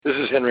This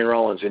is Henry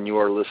Rollins, and you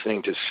are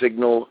listening to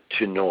Signal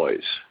to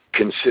Noise.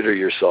 Consider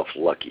yourself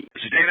lucky.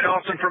 This is David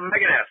Austin from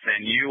Megadeth,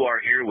 and you are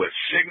here with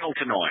Signal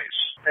to Noise.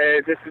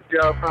 Hey, this is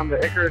Joe from the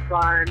Icarus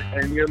Line,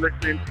 and you're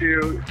listening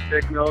to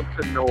Signal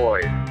to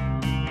Noise.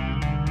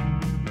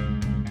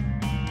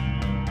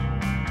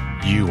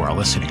 You are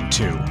listening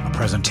to a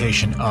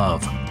presentation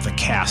of the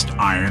Cast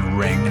Iron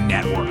Ring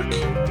Network.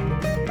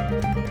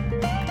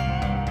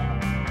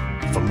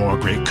 For more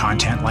great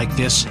content like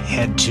this,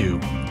 head to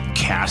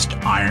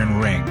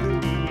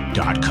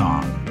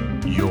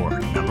castironring.com, your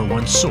number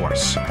one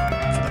source for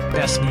the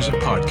best music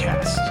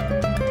podcast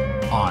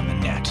on the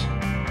net.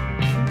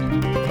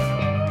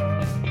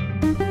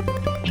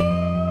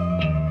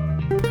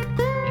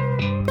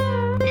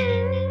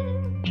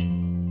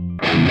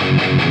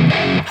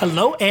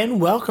 Hello and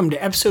welcome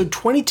to episode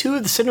 22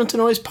 of the Signal to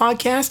Noise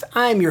podcast.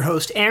 I'm your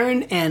host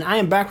Aaron, and I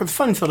am back with a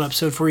fun-filled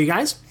episode for you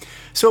guys.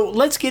 So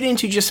let's get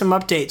into just some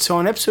updates. So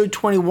on episode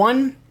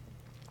 21,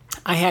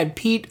 I had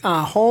Pete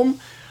Holm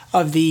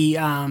of the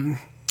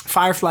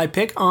Firefly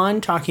Pick on,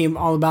 talking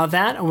all about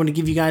that. I want to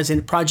give you guys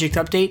a project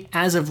update.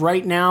 As of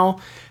right now,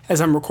 as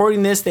I'm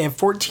recording this, they have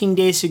 14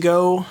 days to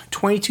go,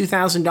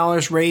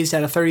 $22,000 raised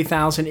out of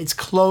 $30,000. It's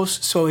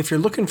close, so if you're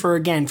looking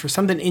for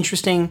something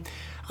interesting,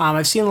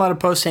 I've seen a lot of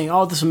posts saying,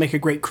 oh, this will make a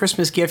great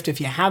Christmas gift if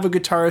you have a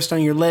guitarist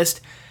on your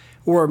list,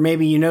 or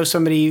maybe you know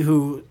somebody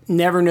who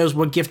never knows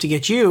what gift to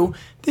get you.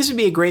 This would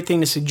be a great thing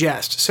to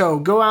suggest. So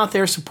go out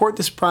there, support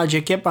this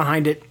project, get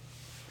behind it.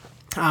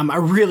 I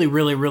really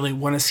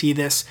want to see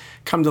this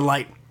come to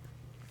light.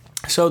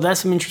 So that's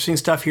some interesting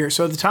stuff here.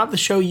 So at the top of the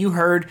show, you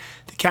heard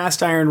the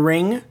Cast Iron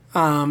Ring.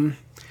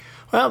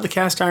 The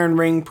Cast Iron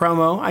Ring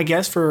promo, I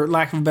guess, for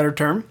lack of a better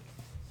term.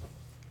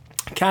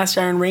 Cast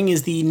Iron Ring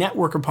is the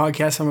network of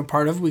podcasts I'm a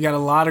part of. We got a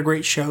lot of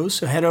great shows,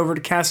 so head over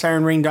to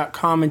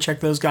castironring.com and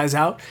check those guys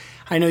out.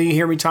 I know you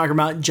hear me talk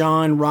about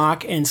John,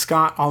 Rock, and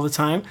Scott all the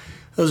time.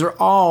 Those are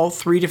all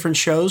three different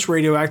shows: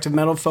 Radioactive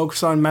Metal,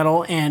 Focus on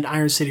Metal, and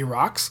Iron City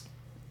Rocks.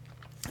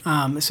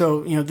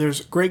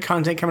 There's great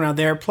content coming out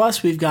there.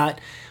 Plus, we've got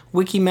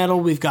Wiki Metal,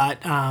 we've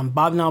got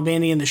Bob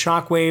Nalbandian and the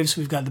Shockwaves,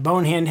 we've got the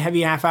Bonehand Heavy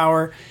Half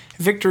Hour,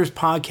 Victor's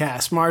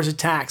Podcast, Mars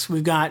Attacks,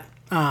 we've got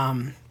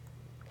Carl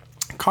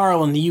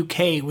in the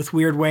UK with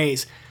Weird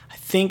Ways. I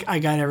think I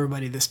got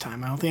everybody this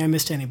time. I don't think I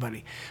missed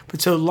anybody.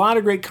 But so a lot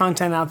of great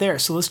content out there,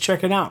 so let's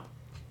check it out.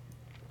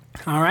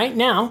 All right,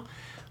 now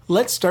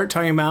let's start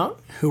talking about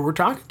who we're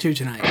talking to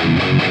tonight.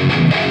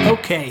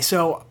 Okay,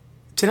 so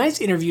tonight's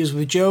interview is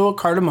with Joe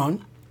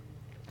Cardamone.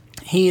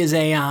 He is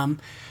a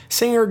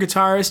singer,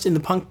 guitarist in the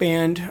punk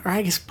band, or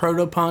I guess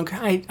proto-punk.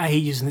 I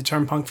hate using the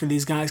term punk for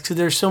these guys because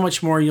there's so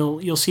much more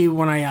you'll see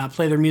when I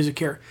play their music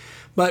here.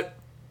 But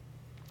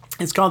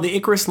it's called the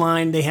Icarus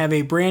Line. They have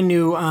a brand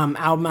new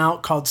album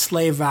out called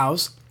Slave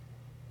Vows.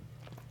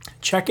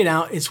 Check it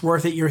out. It's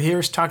worth it. You'll hear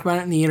us talk about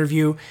it in the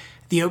interview.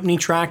 The opening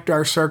track,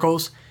 Dark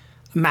Circles,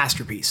 a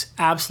masterpiece.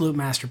 Absolute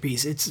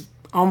masterpiece. It's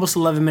almost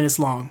 11 minutes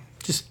long.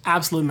 Just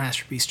absolute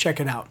masterpiece. Check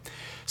it out.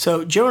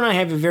 So Joe and I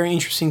have a very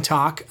interesting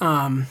talk.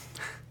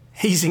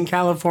 He's in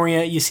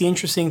California. You see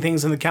interesting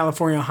things on the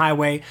California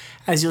highway,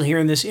 as you'll hear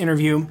in this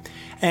interview.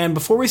 And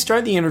before we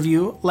start the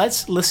interview,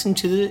 let's listen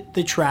to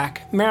the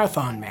track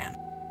Marathon Man.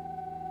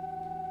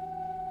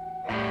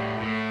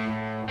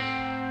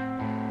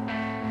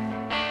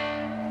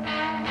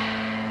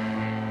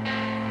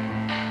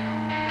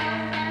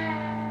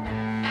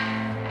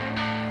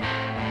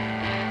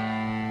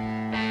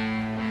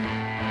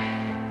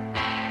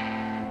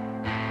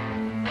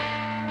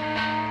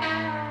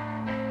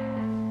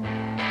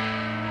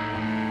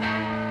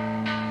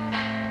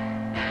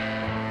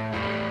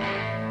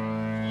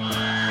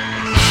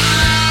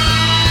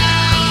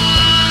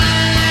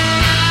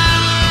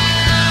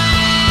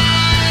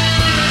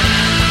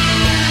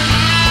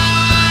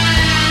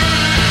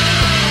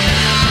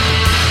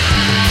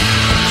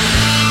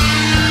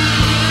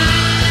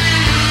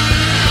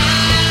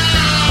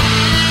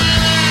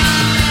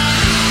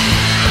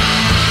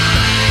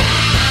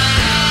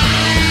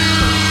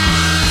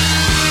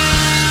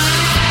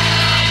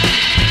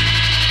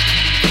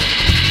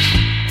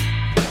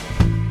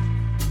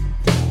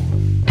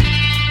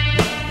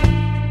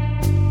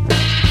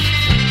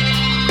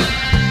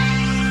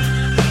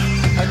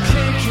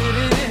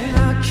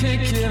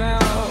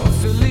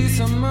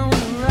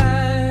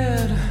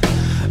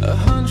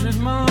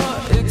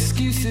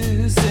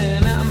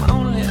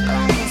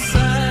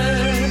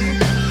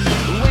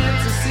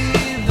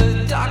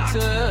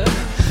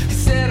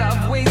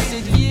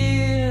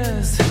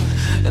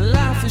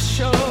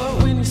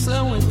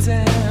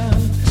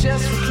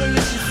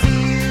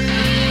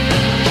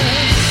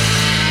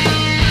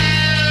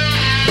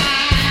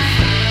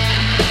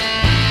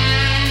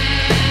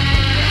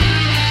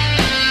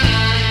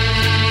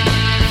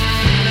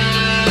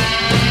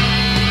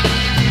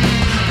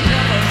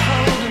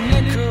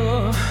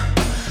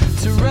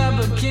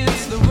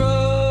 against the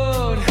road.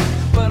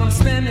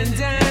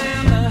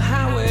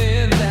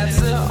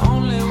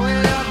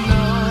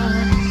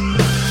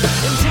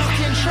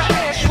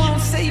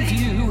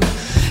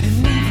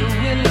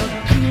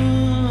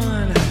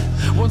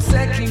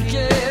 second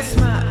guess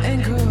my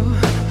anger.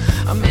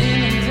 I'm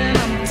in and then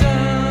I'm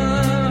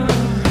done.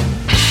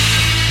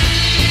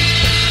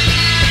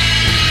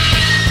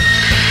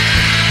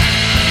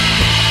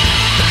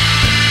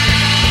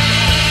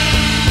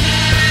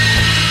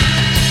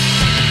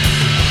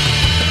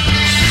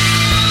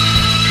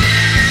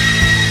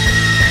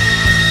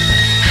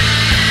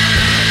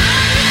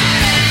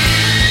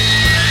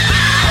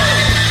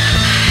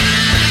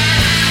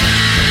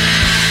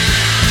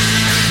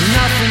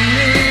 Nothing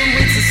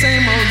new, it's the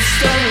same old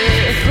story.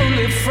 Pull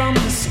it from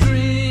the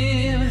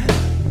screen.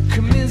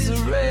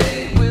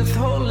 Commiserate with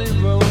holy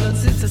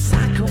rollers. It's a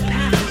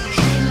psychopathic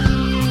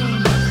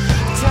dream.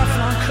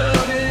 Teflon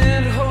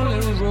coated, holy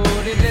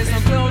roaded. There's no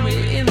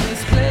glory in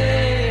this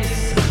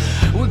place.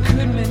 We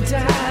couldn't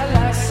die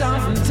like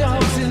sovereign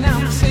dogs, and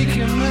I'm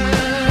taking my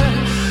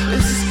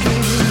escape.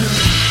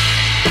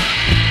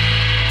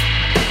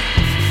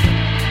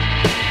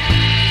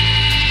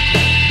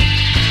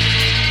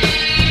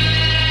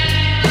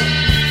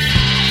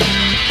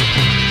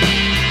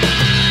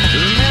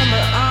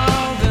 Remember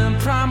all them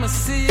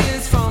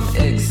promises from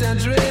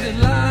exaggerated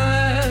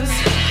lies.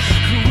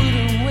 Who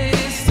wouldn't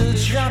waste a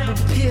drop of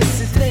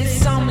piss if they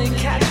saw me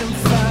catching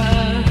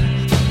fire?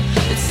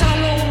 It's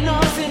all or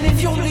nothing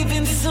if you're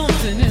living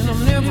something, and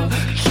I'm never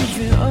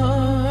giving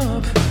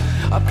up.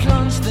 I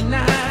plunge the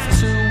knife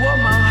toward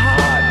my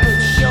heart,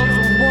 but you're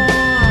the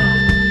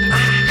one I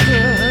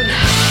could.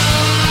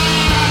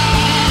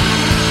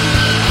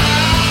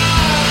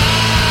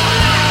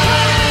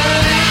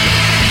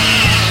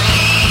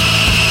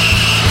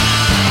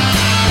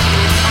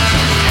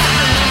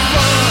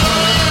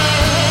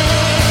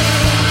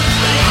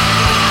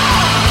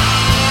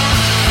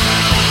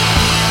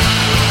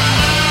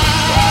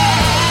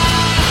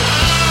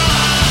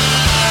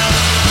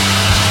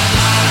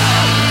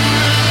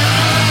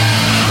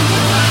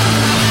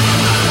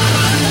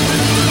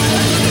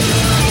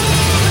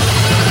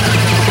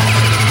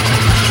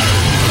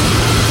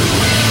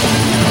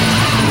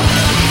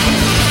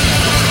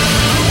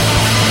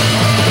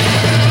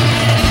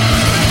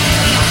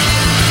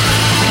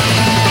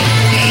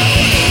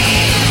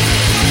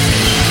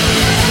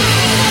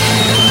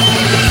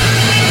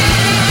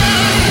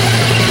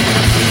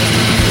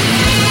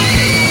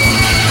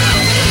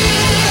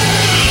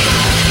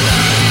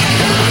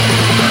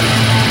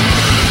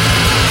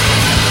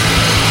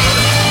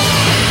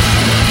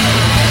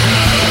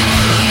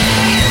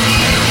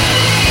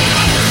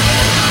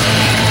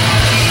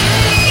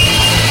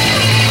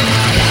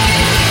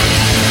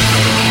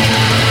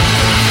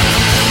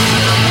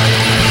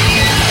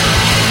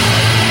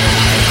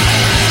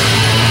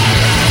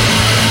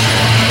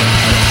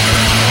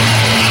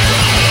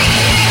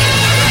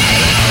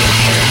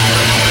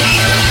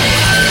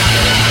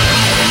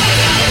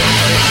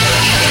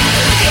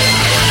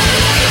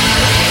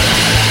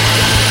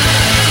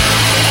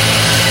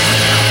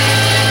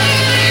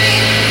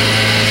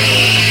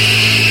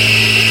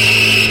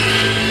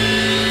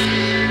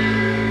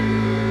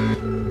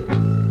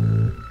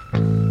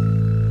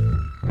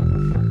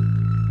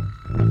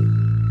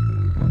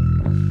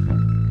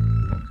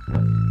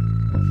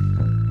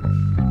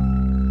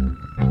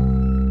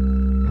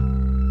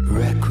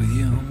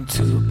 Requiem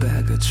to a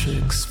bag of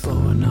tricks for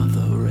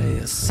another ray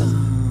of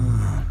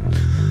sun.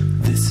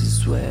 This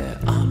is where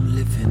I'm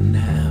living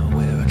now,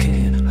 where I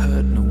can't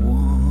hurt no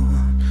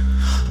one.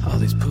 All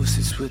these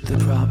pussies with their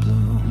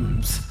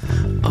problems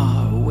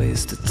are a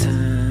waste of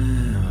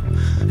time.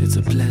 It's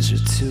a pleasure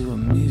to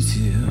amuse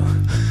you.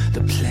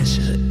 The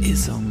pleasure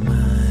is all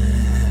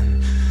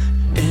mine.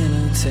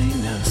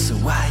 Entertainer, so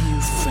why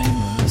you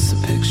famous? A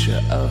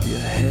picture of your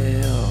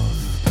health.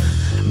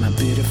 My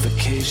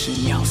beautification,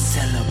 your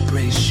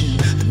celebration.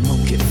 The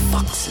monkey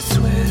fucks its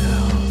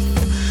wealth.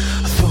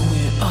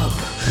 Throwing up,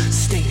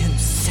 staying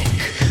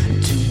sick,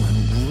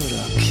 doing what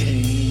I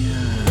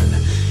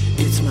can.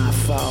 It's my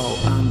fault,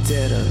 I'm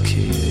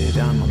dedicated.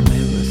 I'm a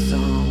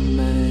marathon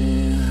man.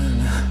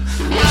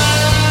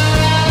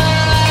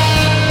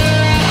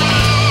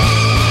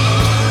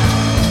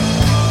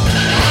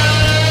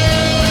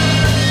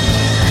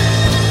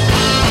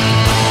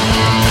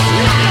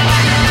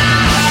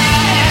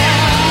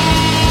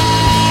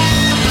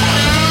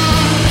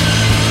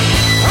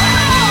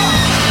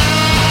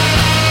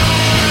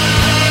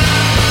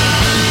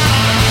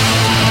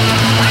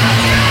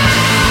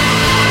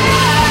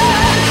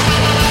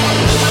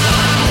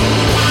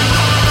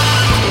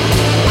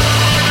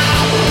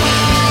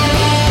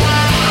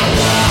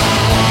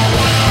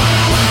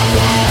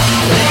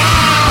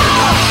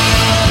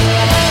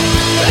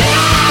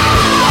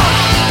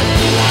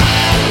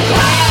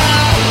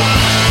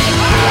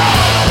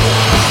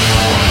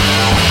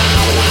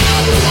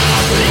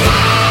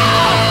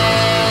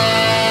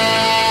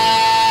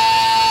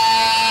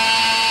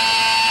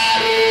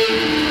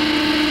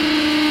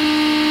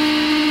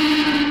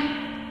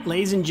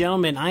 Ladies and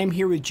gentlemen, I am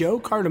here with Joe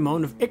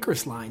Cardamone of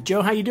Icarus Line.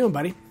 Joe, how you doing,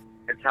 buddy?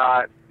 It's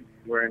hot.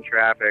 We're in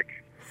traffic.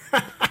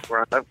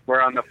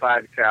 we're on the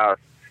 5 South.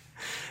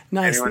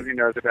 Nice. Anyone who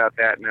knows about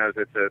that knows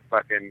it's a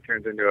fucking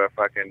turns into a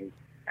fucking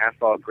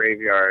asphalt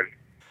graveyard.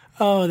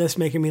 Oh, that's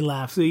making me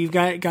laugh. So you've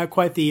got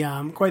quite the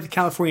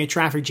California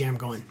traffic jam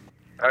going.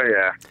 Oh,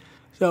 yeah.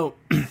 So,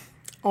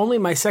 only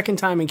my second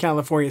time in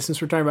California,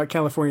 since we're talking about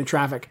California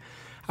traffic.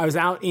 I was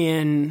out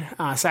in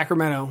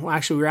Sacramento. Well,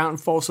 actually, we were out in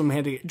Folsom. We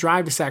had to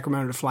drive to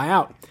Sacramento to fly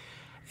out.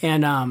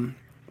 And all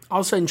of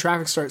a sudden,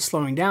 traffic starts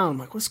slowing down. I'm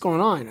like, what's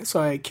going on?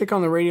 So I kick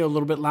on the radio a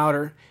little bit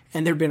louder,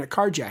 and there'd been a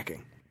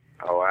carjacking.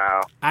 Oh,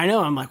 wow. I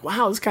know. I'm like,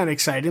 wow, this is kind of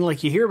exciting.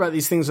 Like, you hear about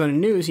these things on the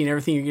news, you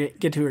never think you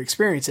get to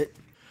experience it.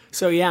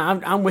 So, yeah,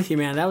 I'm with you,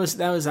 man. That was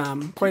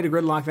quite a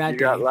gridlock that day. You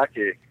got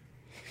lucky.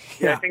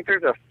 Yeah, I think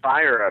there's a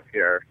fire up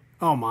here.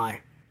 Oh, my.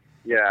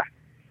 Yeah,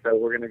 so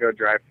we're going to go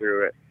drive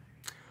through it.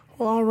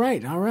 Well, all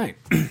right.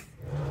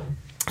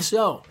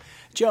 So,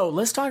 Joe,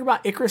 let's talk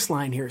about Icarus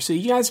Line here. So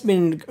you guys have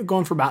been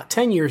going for about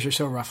 10 years or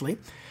so, roughly.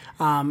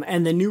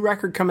 And the new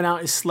record coming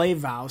out is Slave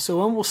Vows.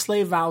 So when will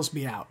Slave Vows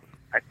be out?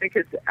 I think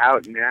it's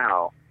out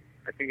now.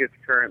 I think it's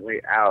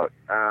currently out.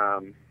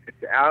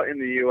 It's out in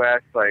the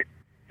U.S., like,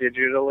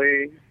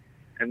 digitally,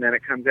 and then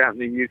it comes out in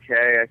the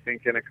U.K., I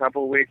think, in a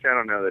couple weeks. I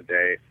don't know the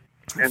date.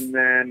 And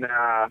then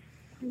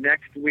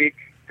next week,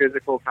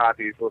 physical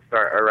copies will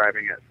start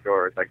arriving at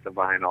stores, like the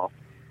vinyl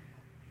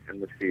and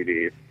the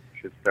CDs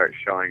should start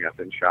showing up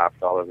in shops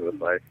all over the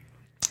place.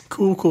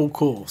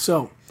 Cool.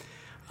 So,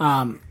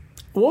 what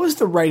was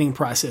the writing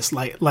process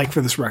like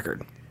for this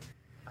record?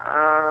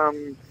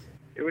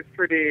 It was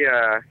pretty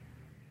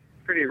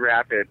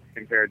rapid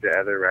compared to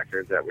other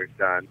records that we've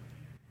done.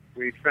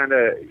 We spent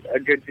a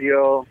good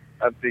deal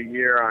of the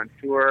year on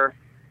tour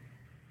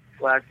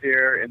last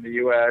year in the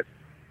U.S.,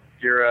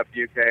 Europe,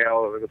 UK,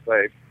 all over the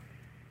place.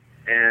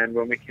 And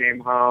when we came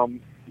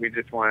home, we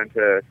just wanted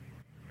to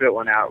spit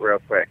one out real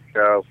quick.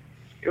 So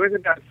it was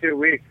about 2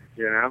 weeks,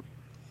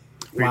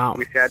 Wow.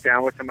 We sat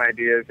down with some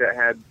ideas that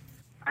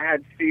I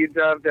had seeds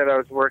of that I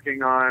was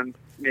working on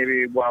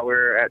maybe while we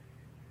were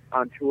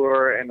on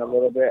tour and a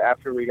little bit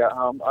after we got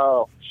home.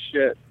 Oh,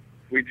 shit.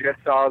 We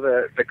just saw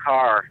the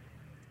car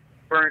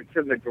burnt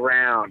to the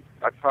ground.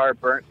 A car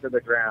burnt to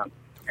the ground.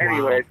 Wow.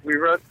 Anyways, we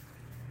wrote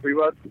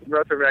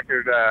the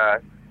record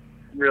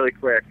really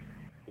quick.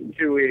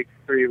 2 weeks,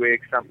 3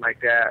 weeks, something like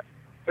that.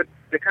 But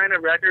the kind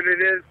of record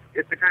it is,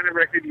 it's the kind of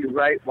record you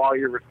write while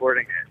you're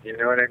recording it. You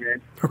know what I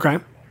mean? Okay.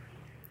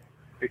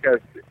 Because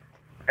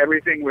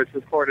everything was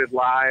recorded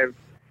live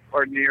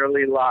or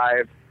nearly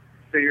live.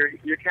 So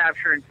you're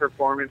capturing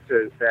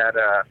performances that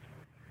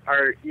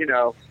are,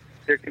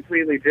 they're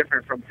completely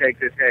different from take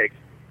to take.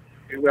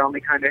 We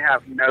only kind of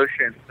have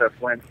notions of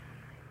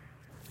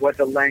what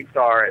the lengths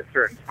are at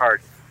certain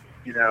parts,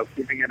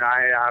 keeping an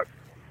eye out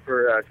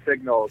for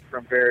signals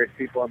from various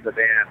people in the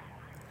band.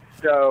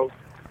 So,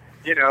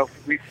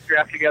 we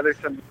strap together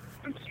some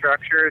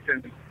structures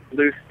and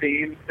loose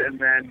themes, and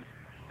then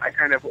I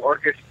kind of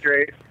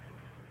orchestrate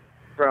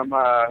from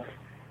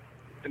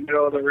the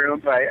middle of the room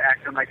by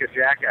acting like a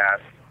jackass.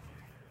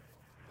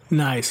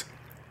 Nice.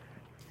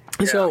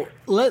 Yeah. So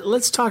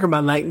let's talk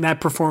about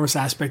that performance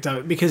aspect of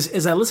it, because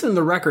as I listened to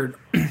the record,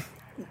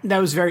 that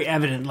was very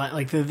evident.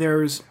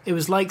 It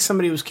was like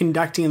somebody was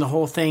conducting the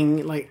whole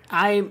thing. Like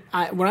I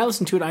when I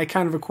listened to it, I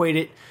kind of equate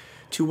it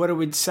to what it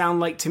would sound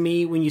like to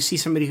me when you see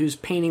somebody who's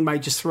painting by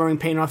just throwing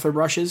paint off their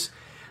brushes.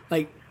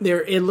 Like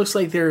it looks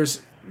like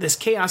there's this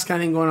chaos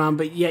kind of thing going on,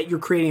 but yet you're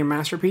creating a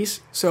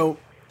masterpiece. So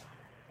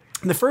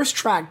the first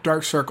track,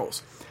 Dark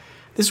Circles,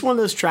 this is one of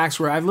those tracks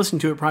where I've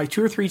listened to it probably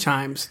 2 or 3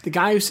 times. The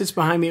guy who sits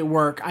behind me at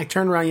work, I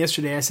turned around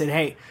yesterday, I said,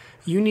 hey,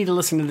 you need to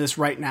listen to this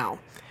right now.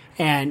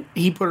 And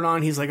he put it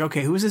on. He's like,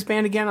 okay, who is this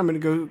band again? I'm going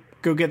to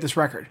go get this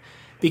record.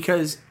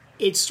 Because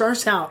it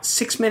starts out,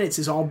 6 minutes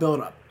is all built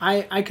up.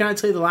 I cannot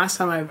tell you the last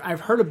time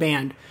I've heard a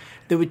band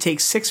that would take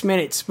 6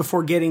 minutes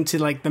before getting to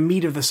like the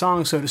meat of the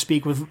song, so to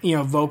speak, with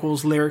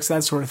vocals, lyrics,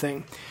 that sort of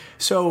thing.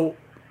 So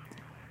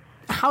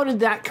how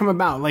did that come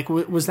about? Like,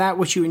 was that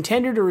what you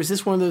intended, or is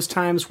this one of those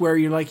times where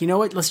you're like, you know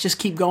what, let's just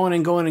keep going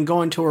and going and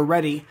going until we're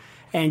ready,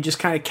 and just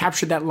kind of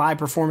capture that live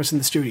performance in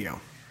the studio?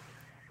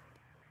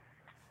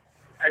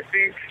 I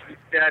think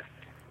that's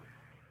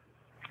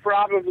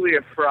probably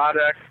a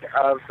product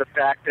of the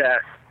fact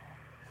that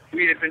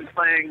we had been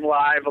playing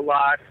live a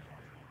lot,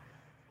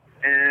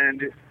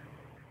 and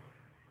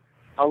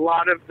a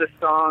lot of the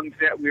songs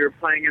that we were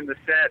playing in the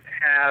set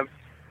have,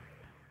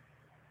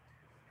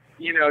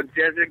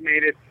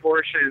 designated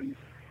portions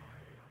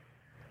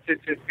to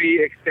just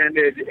be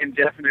extended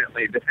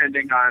indefinitely,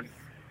 depending on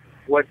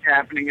what's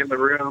happening in the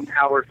room,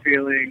 how we're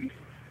feeling.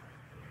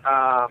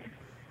 Not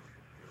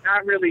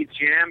really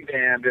jam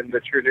band in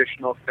the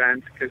traditional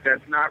sense, because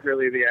that's not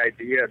really the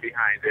idea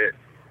behind it.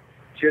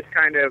 Just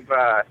kind of,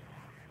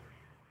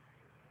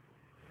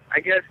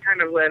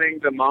 kind of letting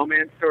the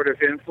moment sort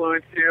of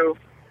influence you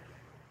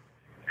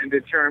and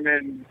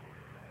determine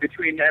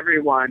between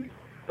everyone,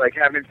 like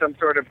having some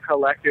sort of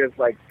collective,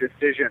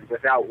 decision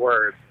without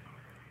words.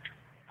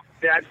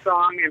 That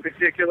song in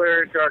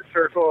particular, Dark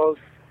Circles,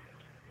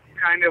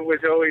 kind of was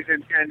always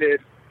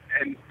intended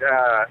and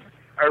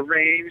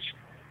arranged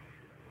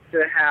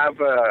to have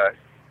a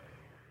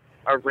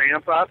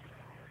ramp up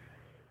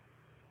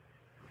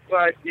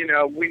But, you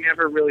know, we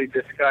never really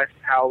discussed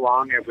how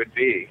long it would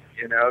be.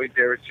 You know,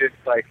 there was just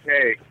like,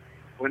 hey,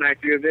 when I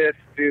do this,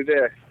 do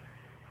this.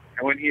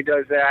 And when he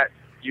does that,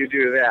 you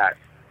do that.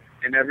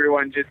 And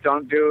everyone just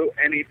don't do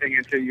anything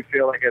until you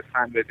feel like it's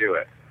time to do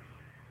it,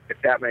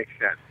 if that makes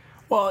sense.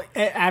 Well,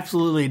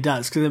 absolutely it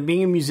does, because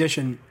being a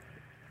musician,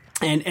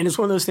 and it's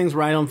one of those things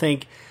where I don't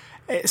think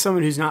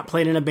someone who's not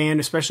played in a band,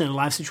 especially in a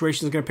live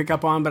situation, is going to pick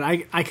up on, but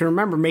I can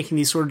remember making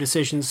these sort of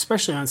decisions,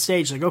 especially on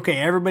stage, like, okay,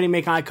 everybody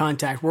make eye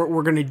contact,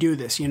 we're going to do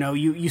this. You know,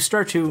 you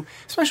start to,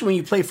 especially when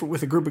you play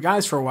with a group of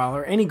guys for a while,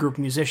 or any group of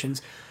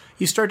musicians,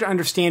 you start to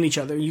understand each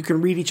other. You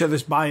can read each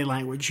other's body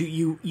language.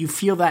 You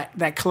feel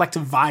that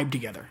collective vibe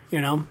together,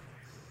 you know?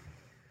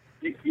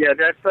 Yeah,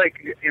 that's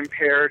like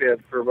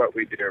imperative for what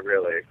we do,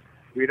 really.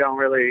 We don't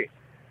really,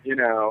 you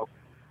know,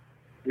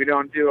 we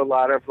don't do a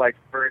lot of like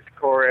verse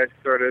chorus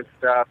sort of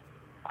stuff.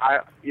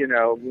 You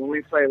know, when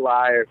we play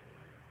live,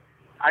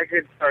 I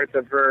could start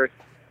the verse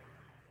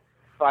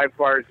 5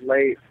 bars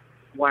late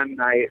one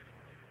night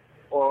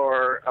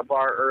or a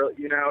bar early.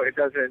 You know, it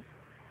doesn't.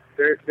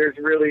 There's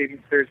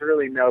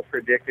really no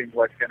predicting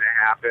what's going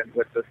to happen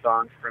with the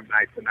songs from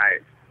night to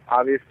night.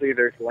 Obviously,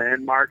 there's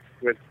landmarks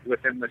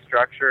within the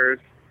structures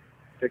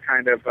to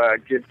kind of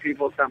give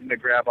people something to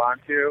grab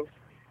onto.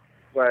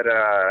 But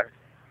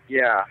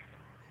yeah,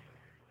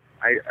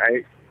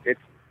 it's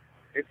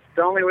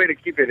the only way to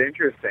keep it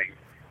interesting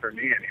for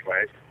me,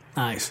 anyway.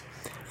 Nice.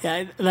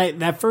 Yeah, like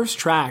that first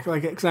track,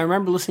 like, because I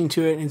remember listening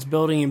to it and it's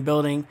building and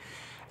building,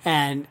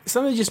 and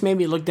something just made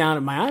me look down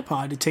at my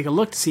iPod to take a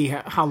look to see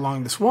how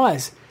long this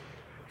was.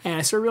 And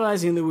I started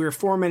realizing that we were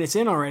 4 minutes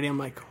in already. I'm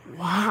like,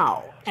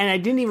 wow. And I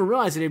didn't even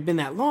realize it had been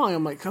that long.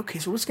 I'm like, okay,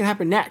 so what's going to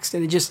happen next?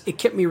 And it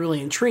kept me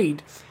really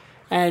intrigued.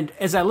 And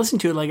as I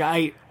listened to it, like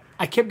I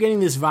kept getting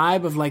this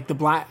vibe of like the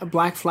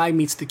Black Flag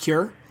meets The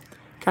Cure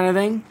kind of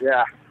thing.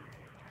 Yeah.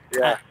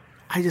 Yeah.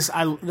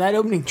 That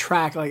opening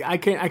track, like I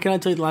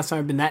cannot tell you the last time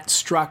I've been that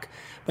struck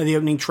by the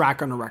opening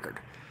track on a record.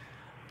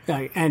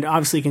 And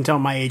obviously you can tell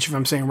my age if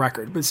I'm saying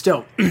record, but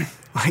still,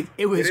 like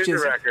it was just a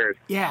record.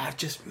 Yeah, it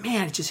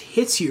just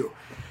hits you.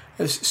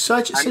 It was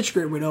such a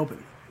great way to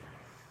open.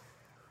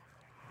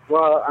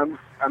 Well,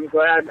 I'm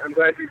glad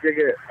you dig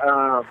it.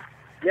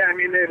 Yeah, I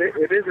mean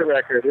it is a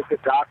record. It's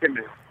a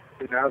document.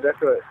 You know, that's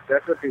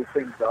what these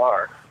things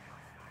are.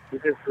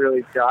 It's just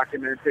really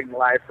documenting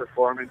live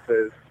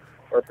performances,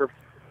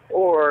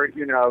 or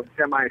you know,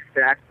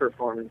 semi-stacked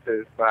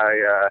performances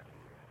by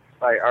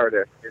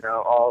artists. You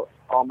know,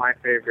 all my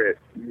favorite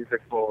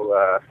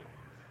musical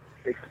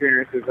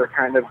experiences are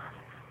kind of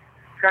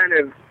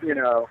you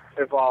know,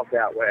 evolved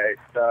that way.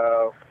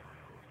 So,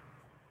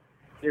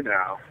 you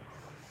know.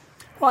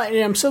 Well, and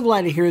I'm so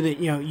glad to hear that,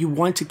 you know, you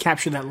want to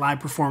capture that live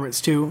performance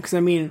too. Because I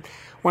mean,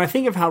 when I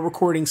think of how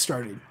recording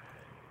started,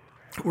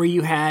 where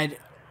you had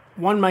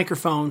one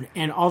microphone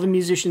and all the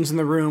musicians in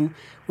the room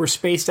were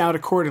spaced out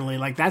accordingly,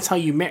 like that's how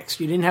you mixed.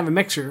 You didn't have a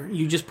mixer.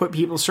 You just put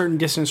people a certain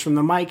distance from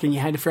the mic, and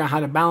you had to figure out how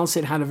to balance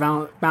it, how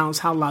to balance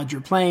how loud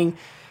you're playing,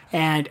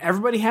 and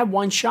everybody had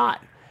one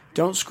shot.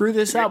 Don't screw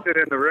this up. It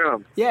in the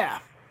room. Yeah.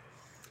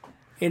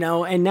 You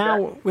know, and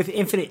now with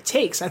infinite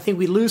takes, I think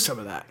we lose some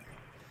of that.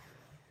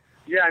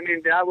 Yeah, I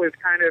mean, that was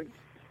kind of,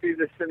 see,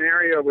 the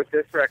scenario with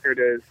this record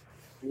is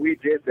we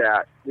did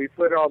that. We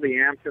put all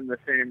the amps in the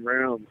same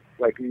room,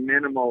 like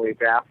minimally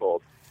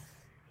baffled.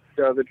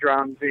 So the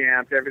drums, the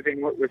amps,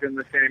 everything was in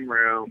the same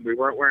room. We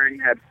weren't wearing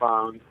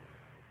headphones.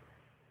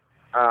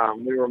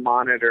 We were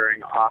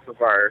monitoring off of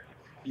our,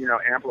 you know,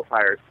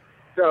 amplifiers.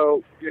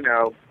 So, you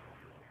know,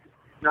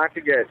 not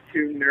to get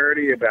too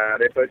nerdy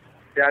about it, but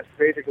that's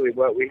basically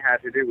what we had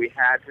to do. We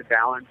had to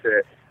balance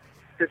it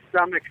to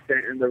some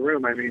extent in the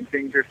room. I mean,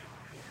 things are,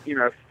 you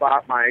know,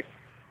 spot mics,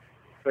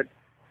 but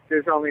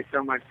there's only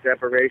so much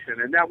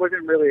separation. And that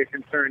wasn't really a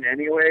concern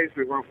anyways.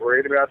 We weren't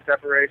worried about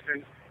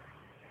separation.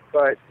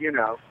 But, you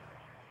know,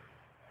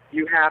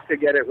 you have to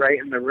get it right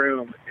in the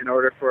room in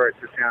order for it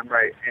to sound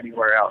right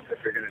anywhere else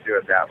if you're going to do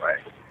it that way.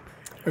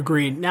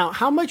 Agreed. Now,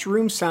 how much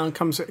room sound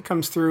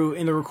comes through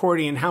in the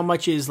recording, and how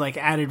much is like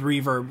added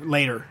reverb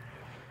later?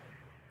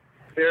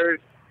 There's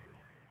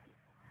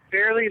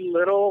fairly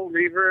little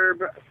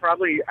reverb.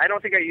 Probably, I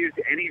don't think I used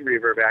any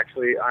reverb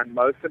actually on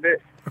most of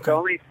it. Okay. The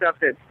only stuff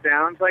that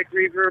sounds like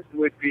reverb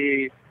would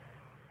be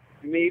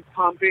me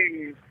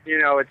pumping, you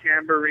know, a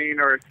tambourine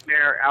or a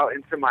snare out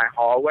into my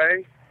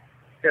hallway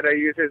that I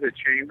use as a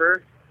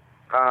chamber,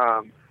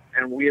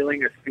 and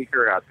wheeling a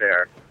speaker out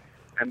there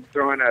and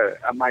throwing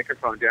a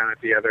microphone down at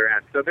the other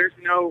end. So there's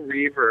no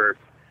reverb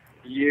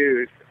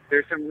used.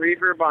 There's some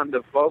reverb on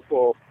the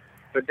vocal,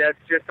 but that's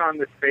just on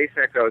the space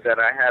echo that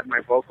I had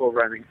my vocal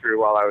running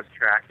through while I was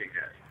tracking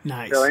it.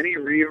 Nice. So any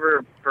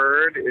reverb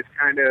heard is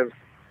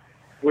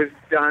was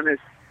done as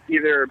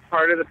either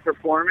part of the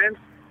performance,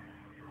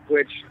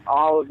 which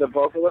all of the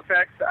vocal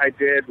effects I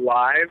did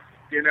live,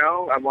 you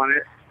know.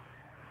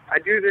 I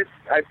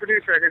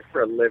produce records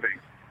for a living.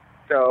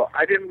 So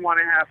I didn't want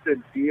to have to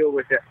deal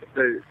with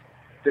the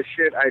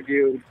shit I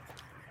do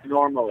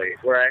normally,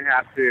 where I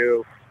have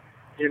to,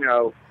 you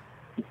know,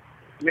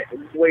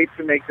 wait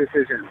to make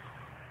decisions.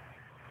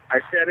 I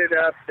set it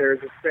up. There's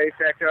a space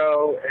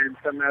echo and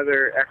some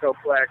other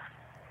echoplex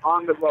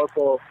on the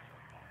vocal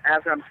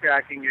as I'm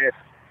tracking it.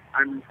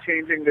 I'm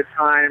changing the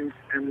times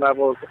and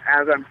levels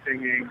as I'm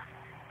singing,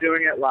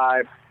 doing it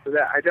live, so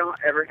that I don't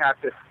ever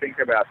have to think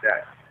about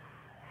that.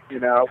 You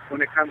know,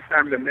 when it comes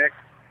time to mix,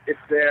 it's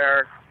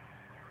there,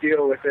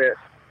 deal with it,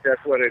 that's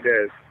what it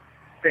is.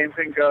 Same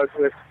thing goes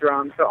with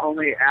drums. The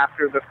only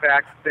after the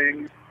fact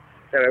thing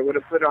that I would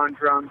have put on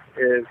drums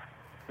is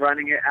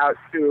running it out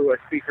to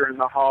a speaker in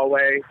the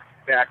hallway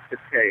back to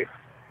tape.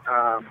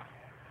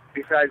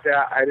 Besides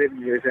that, I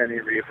didn't use any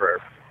reverb.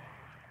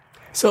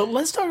 So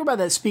let's talk about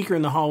that speaker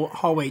in the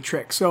hallway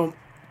trick. So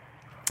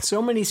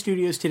many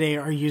studios today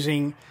are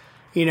using,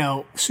 you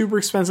know, super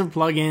expensive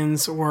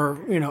plugins or,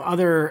 you know,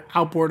 other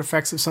outboard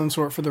effects of some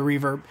sort for the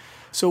reverb.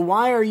 So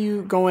why are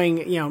you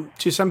going, you know,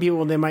 to some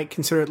people they might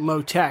consider it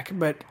low tech,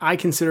 but I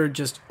consider it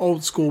just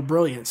old school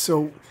brilliance.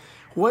 So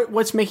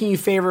what's making you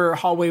favor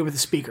hallway with a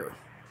speaker?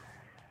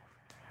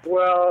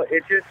 Well,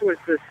 it just was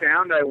the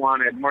sound I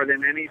wanted more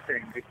than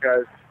anything,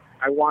 because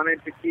I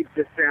wanted to keep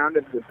the sound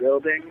of the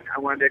building. I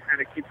wanted to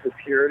kind of keep the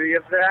purity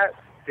of that,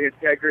 the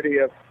integrity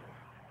of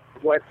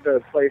what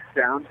the place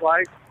sounds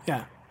like.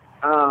 Yeah.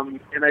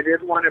 And I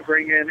didn't want to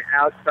bring in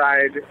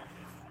outside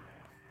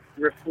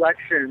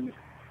reflections,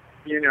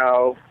 you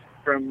know,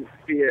 from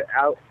be it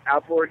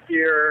outboard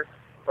gear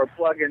or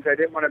plugins. I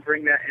didn't want to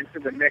bring that into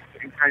the mix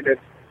and kind of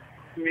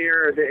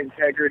smear the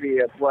integrity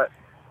of what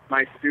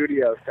my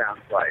studio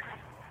sounds like.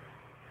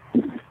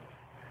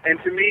 And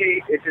to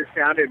me, it just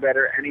sounded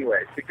better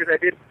anyways, because I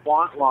didn't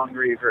want long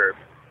reverb.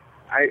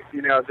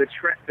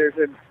 There's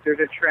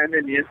a trend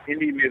in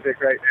indie music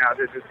right now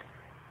to just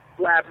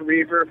slap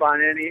reverb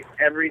on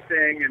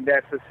everything, and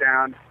that's the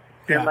sound.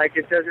 Yeah. And like,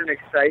 it doesn't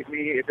excite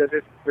me. It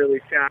doesn't really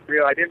sound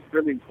real. I didn't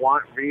really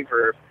want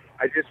reverb.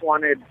 I just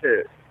wanted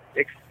to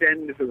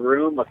extend the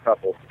room a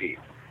couple feet.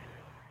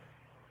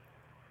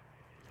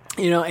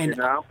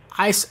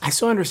 I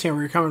so understand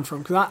where you're coming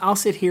from, because I'll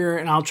sit here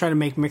and I'll try to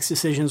make mix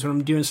decisions when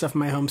I'm doing stuff in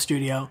my home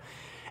studio,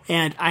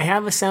 and I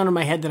have a sound in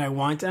my head that I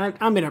want.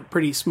 I'm in a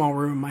pretty small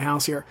room in my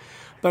house here,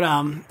 but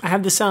I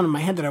have the sound in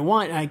my head that I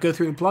want, and I go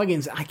through the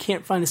plugins. I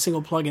can't find a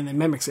single plugin that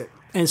mimics it.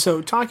 And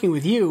so talking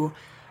with you,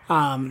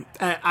 I'm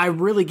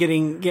really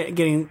getting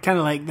kind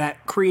of like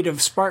that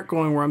creative spark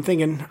going, where I'm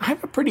thinking, I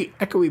have a pretty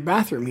echoey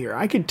bathroom here.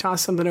 I could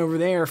toss something over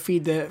there,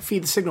 feed the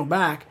signal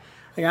back.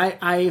 Like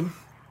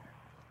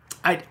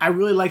I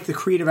really like the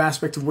creative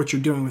aspect of what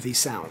you're doing with these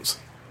sounds.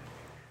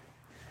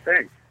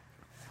 Thanks.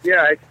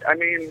 Yeah, I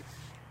mean,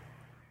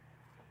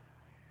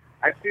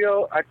 I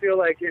feel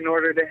like in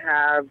order to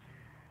have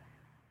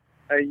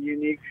a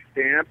unique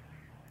stamp,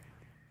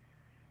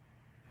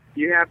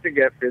 you have to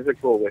get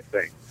physical with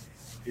things.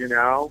 You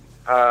know,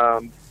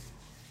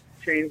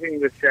 changing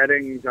the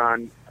settings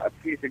on a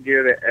piece of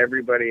gear that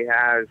everybody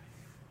has,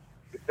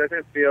 it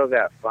doesn't feel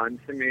that fun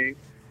to me.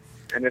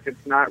 And if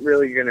it's not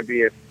really going to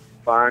be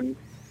fun,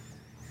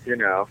 you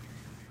know,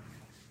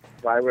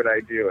 why would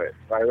I do it?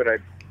 Why would I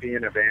be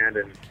in a band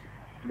and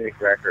make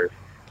records?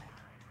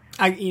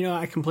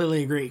 I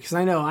completely agree, because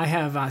I know I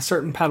have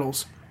certain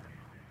pedals.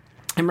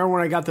 I remember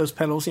when I got those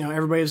pedals, you know,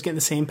 everybody was getting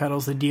the same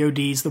pedals, the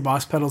DODs, the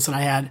Boss pedals that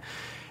I had,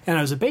 and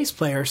I was a bass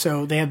player,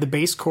 so they had the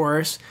bass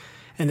chorus,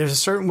 and there's a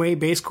certain way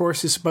bass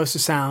chorus is supposed to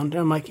sound,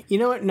 and I'm like, you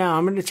know what, no,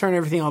 I'm going to turn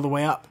everything all the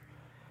way up.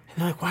 And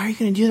they're like, why are you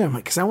going to do that? I'm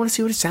like, because I want to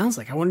see what it sounds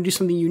like. I want to do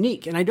something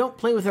unique. And I don't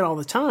play with it all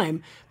the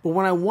time, but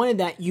when I wanted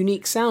that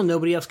unique sound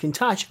nobody else can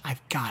touch,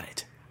 I've got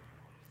it.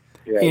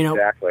 Yeah, you know,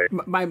 exactly.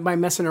 By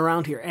messing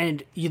around here.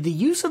 And the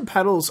use of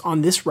pedals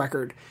on this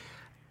record,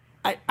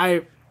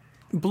 I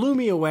blew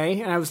me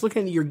away. And I was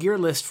looking at your gear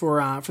list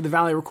for the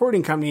Valley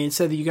Recording Company, and it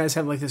said that you guys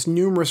have like this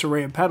numerous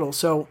array of pedals.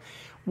 So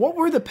what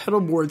were the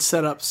pedal board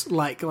setups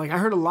like? Like, I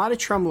heard a lot of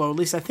tremolo, at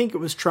least I think it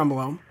was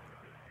tremolo.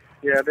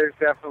 Yeah, there's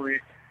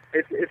definitely...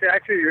 It's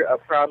actually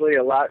probably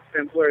a lot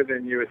simpler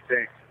than you would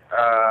think.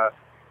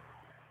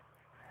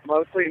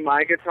 Mostly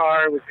my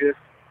guitar was just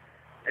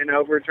an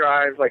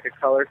overdrive, like a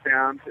color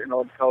sound, an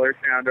old color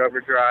sound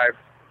overdrive,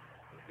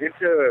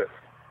 into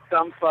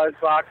some fuzz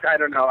box. I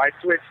don't know. I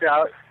switched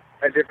out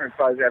a different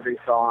fuzz every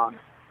song.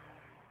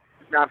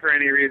 Not for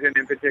any reason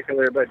in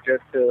particular, but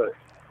just to,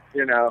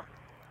 you know,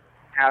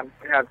 have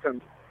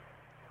some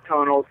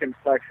tonal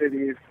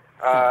complexities.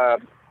 A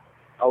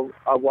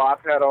wah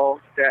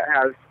pedal that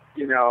has,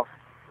 you know,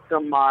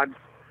 some mods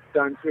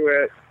done to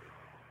it,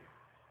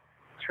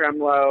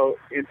 tremolo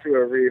into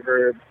a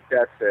reverb,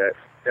 that's it.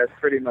 That's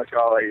pretty much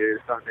all I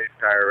used on the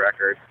entire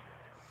record.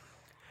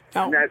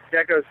 And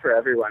that goes for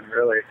everyone,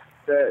 really.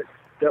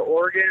 The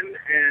organ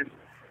and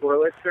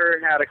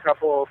Wurlitzer had a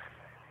couple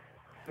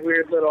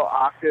weird little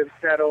octave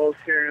settles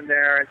here and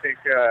there. I think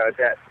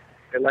that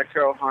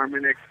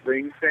electro-harmonic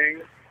ring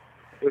thing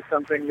was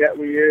something that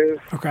we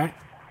used. Okay.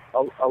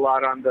 A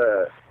lot on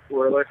the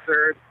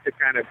Wurlitzer to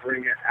kind of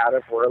bring it out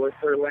of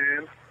Wurlitzer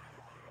land,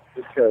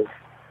 because,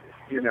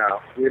 you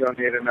know, we don't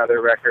need another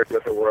record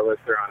with a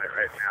Wurlitzer on it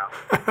right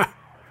now.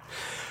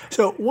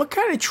 So, what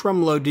kind of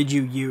tremolo did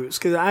you use?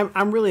 Because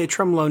I'm really a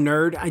tremolo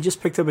nerd. I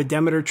just picked up a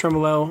Demeter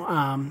tremolo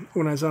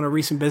when I was on a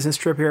recent business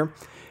trip here,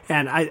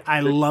 and I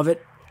love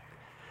it.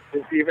 The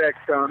ZVEX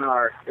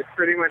Sonar. It's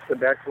pretty much the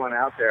best one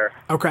out there.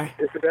 Okay.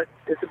 It's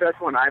the best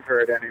one I've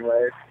heard,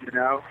 anyways. You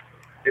know,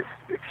 it's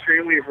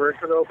extremely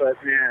versatile, but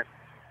man,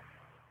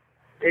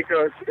 it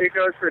goes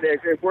for days.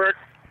 It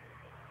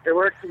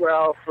works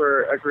well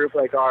for a group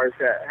like ours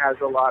that has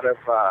a lot of.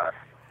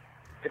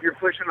 If you're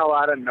pushing a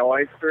lot of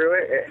noise through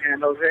it, it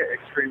handles it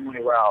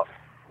extremely well.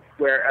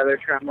 Where other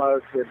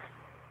tremolos would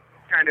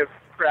kind of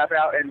crap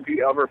out and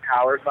be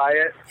overpowered by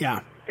it. Yeah.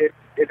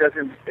 It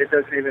doesn't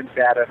even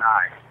bat an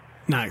eye.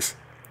 Nice.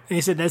 And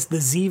you said that's the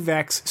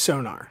ZVEX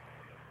Sonar.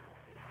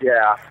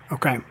 Yeah.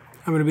 Okay. I'm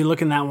going to be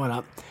looking that one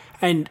up.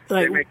 And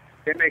like,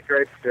 they make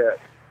great shit.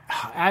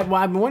 I've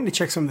been wanting to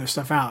check some of their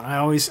stuff out. I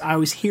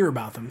always hear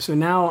about them. So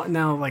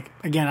now like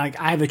again,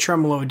 I have a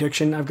tremolo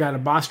addiction. I've got a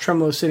Boss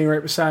tremolo sitting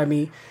right beside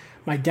me.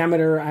 My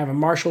Demeter. I have a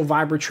Marshall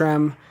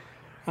Vibra-Trem.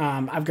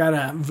 I've got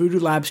a Voodoo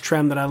Labs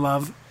Trem that I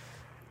love.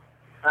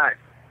 Nice.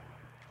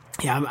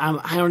 Yeah,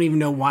 I don't even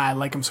know why I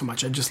like them so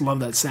much. I just love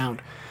that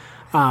sound.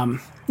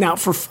 Now,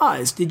 for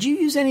fuzz, did you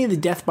use any of the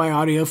Death by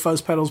Audio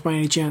fuzz pedals by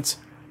any chance?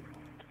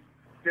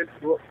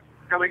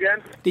 Come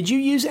again? Did you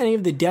use any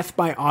of the Death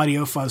by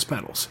Audio fuzz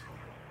pedals?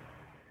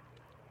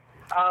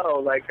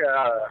 Oh, like,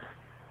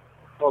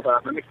 hold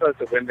on. Let me close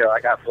the window.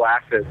 I got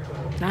blasted.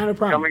 Not a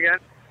problem. Come again?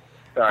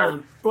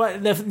 Sorry. Well,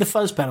 the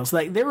fuzz pedals.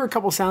 Like, there were a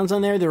couple sounds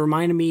on there that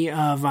reminded me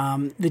of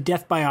the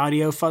Death by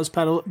Audio fuzz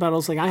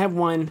pedals. Like, I have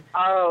one.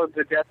 Oh,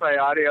 the Death by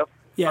Audio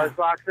fuzz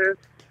boxes?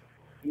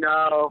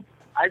 No.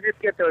 I just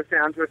get those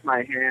sounds with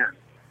my hand.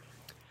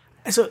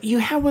 So you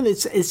have one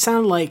that's, it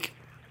sounded like,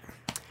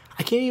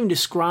 I can't even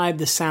describe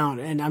the sound,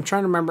 and I'm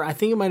trying to remember. I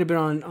think it might have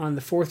been on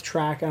the fourth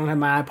track. I don't have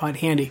my iPod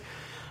handy.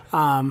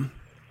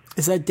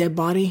 Is that Dead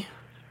Body?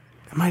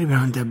 It might have been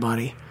on Dead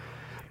Body.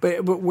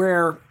 But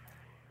where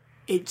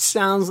it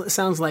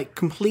sounds like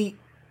complete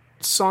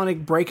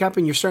sonic breakup,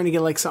 and you're starting to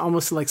get like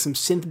almost like some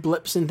synth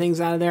blips and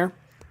things out of there.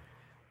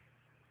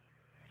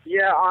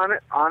 Yeah,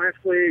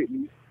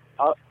 honestly,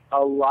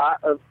 a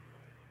lot of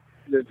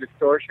the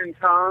distortion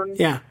tone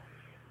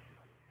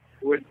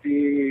would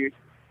be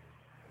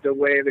the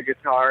way the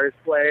guitar is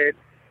played.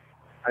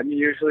 I'm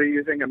usually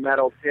using a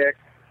metal pick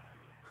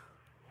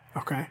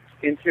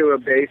into a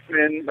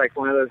Bassman, like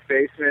one of those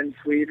Bassman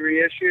Tweed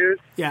reissues.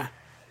 Yeah.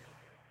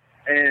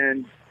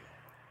 And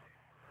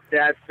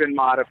that's been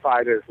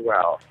modified as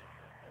well.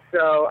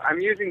 So I'm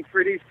using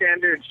pretty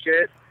standard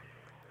shit,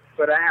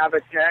 but I have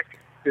a tech,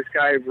 this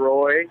guy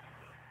Roy,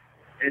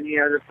 and he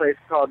has a place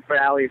called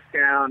Valley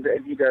Sound,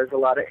 and he does a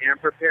lot of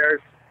amp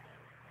repairs.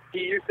 He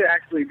used to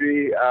actually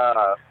be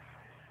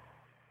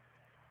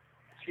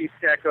chief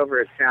tech over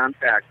at Sound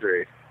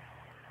Factory.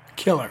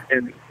 Killer.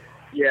 And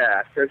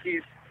yeah, so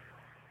he's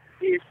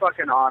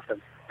fucking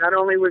awesome. Not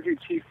only was he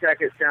chief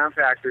tech at Sound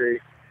Factory,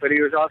 but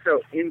he was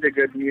also into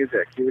good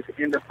music. He was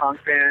into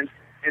punk bands,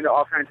 into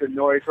all kinds of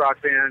noise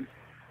rock bands.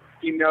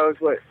 He knows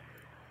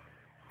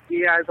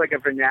he has like a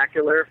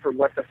vernacular for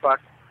what the fuck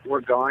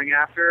we're going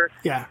after.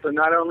 Yeah. So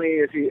not only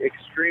is he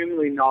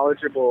extremely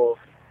knowledgeable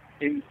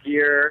in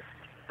gear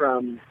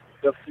from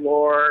the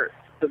floor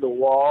to the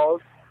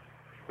walls,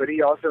 but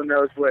he also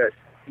knows what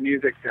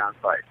music sounds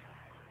like.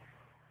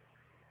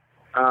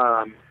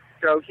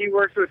 So he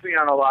works with me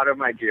on a lot of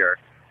my gear,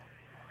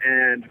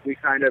 and we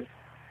kind of,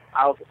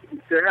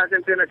 there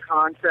hasn't been a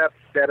concept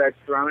that I've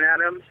thrown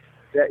at him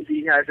that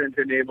he hasn't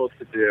been able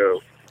to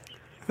do.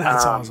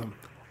 That's awesome.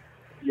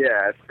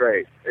 Yeah, it's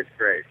great. It's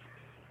great.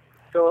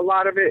 So a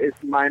lot of it is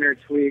minor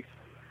tweaks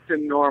to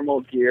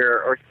normal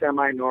gear or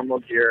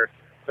semi-normal gear,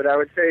 but I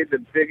would say the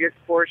biggest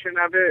portion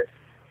of it,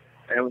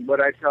 and what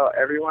I tell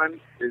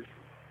everyone, is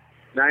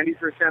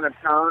 90% of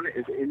tone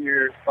is in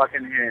your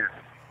fucking hand.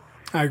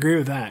 I agree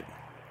with that.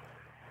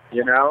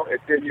 You know,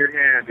 it's in your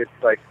hand. It's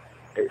like,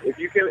 if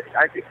you could,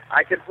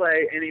 I could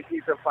play any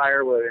piece of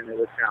firewood and it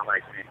would sound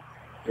like me.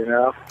 You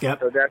know? Yep.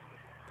 So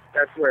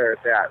that's where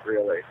it's at,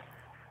 really.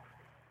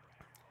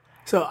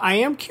 So I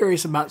am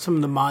curious about some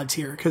of the mods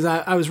here, because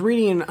I was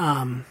reading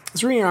an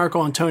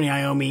article on Tony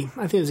Iommi.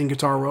 I think it was in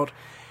Guitar World,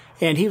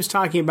 and he was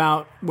talking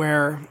about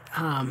where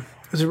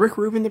was it Rick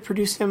Rubin that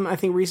produced him? I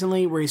think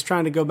recently, where he's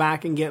trying to go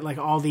back and get like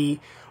all the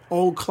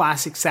old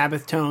classic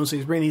Sabbath tones. So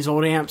he's bringing these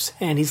old amps,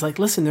 and he's like,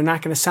 "Listen, they're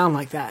not going to sound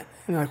like that."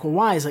 And they're like, "Well,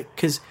 why?" He's like,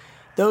 "Because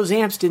those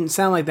amps didn't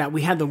sound like that.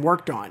 We had them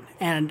worked on."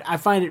 And I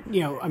find it,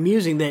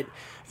 amusing that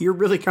you're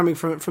really coming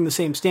from the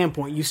same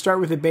standpoint. You start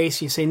with a bass,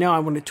 and you say, "No, I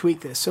want to tweak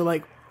this." So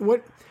like,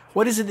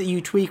 what is it that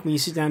you tweak when you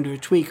sit down to a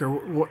tweak, or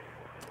what?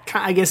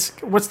 I guess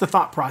what's the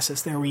thought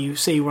process there when you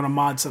say you want to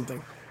mod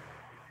something?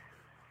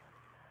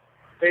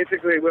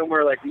 Basically, when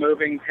we're like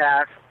moving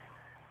past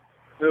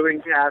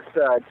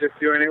just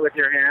doing it with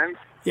your hands.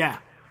 Yeah.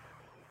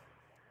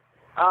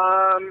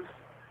 I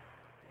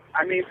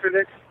mean, for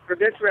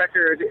this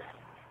record,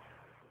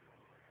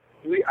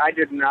 I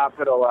did not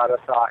put a lot of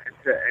thought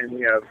into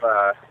any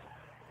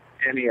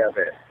of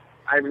it.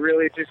 I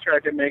really just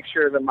tried to make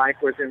sure the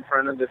mic was in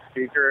front of the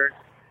speaker,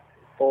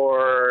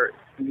 or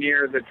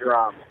near the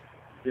drum,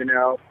 you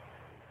know?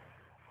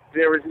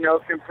 There was no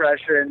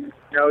compression,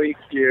 no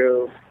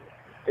EQ.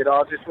 It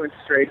all just went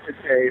straight to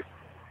tape.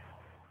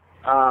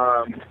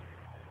 I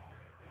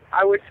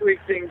would tweak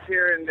things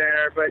here and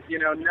there, but, you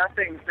know,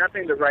 nothing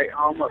to write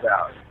home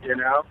about, you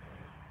know?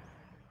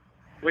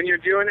 When you're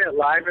doing it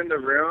live in the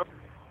room,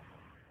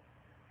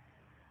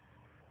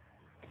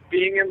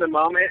 being in the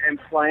moment and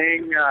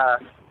playing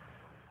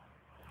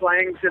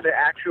to the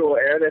actual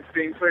air that's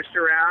being pushed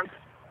around,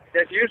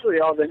 that's usually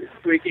all the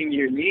tweaking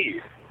you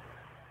need.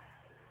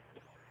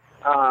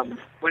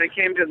 When it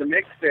came to the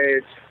mix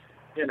stage,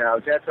 you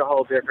know, that's a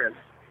whole different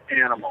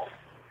animal.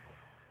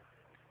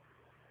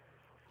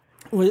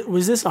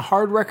 Was this a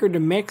hard record to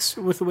mix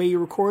with the way you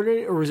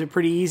recorded it, or was it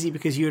pretty easy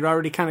because you had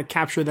already kind of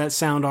captured that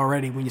sound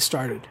already when you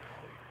started?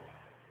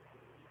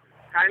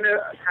 Kind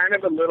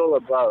of a little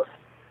of both.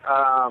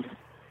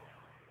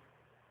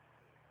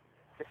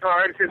 It's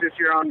hard because it's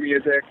your own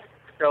music.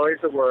 It's always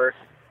the worst.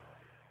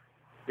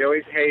 You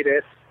always hate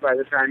it by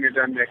the time you're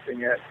done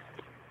mixing it.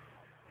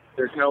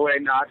 There's no way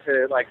not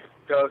to, like,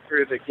 go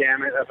through the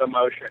gamut of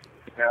emotion,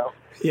 you know?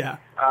 Yeah.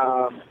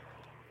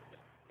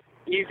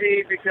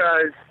 Easy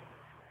because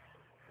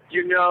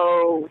you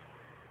know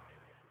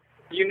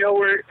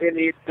where it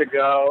needs to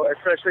go,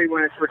 especially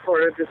when it's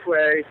recorded this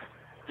way.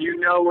 You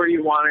know where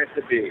you want it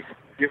to be.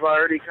 You've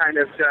already kind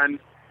of done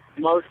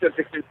most of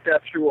the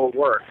conceptual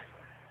work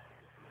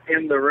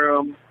in the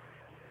room.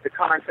 The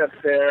concept's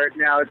there.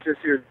 Now it's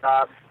just your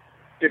job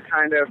to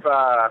kind of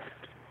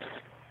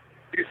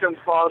do some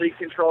quality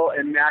control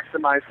and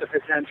maximize the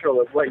potential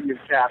of what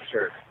you've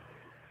captured.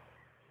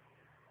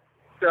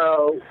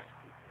 So,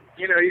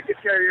 you know, you could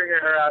tear your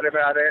hair out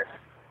about it,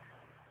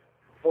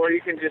 or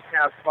you can just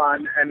have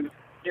fun. And,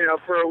 you know,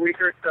 for a week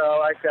or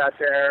so, I sat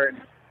there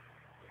and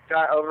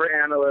got over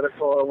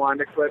analytical and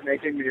wanted to quit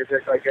making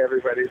music like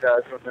everybody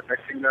does when they're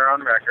mixing their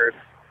own records.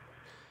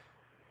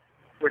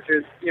 Which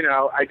is, you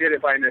know, I did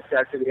it by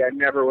necessity. I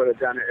never would have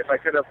done it. If I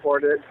could have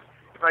afforded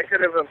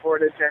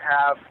to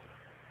have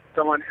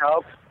someone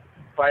help,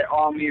 by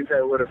all means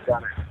I would have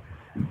done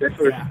it. This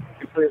was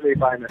completely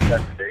by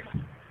necessity.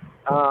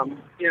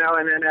 You know,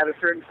 and then at a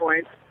certain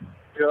point,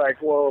 you're like,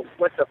 well,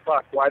 what the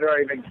fuck? Why do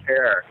I even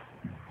care?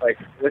 Like,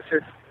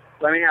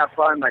 let me have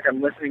fun like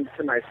I'm listening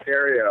to my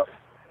stereo,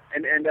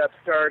 and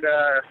start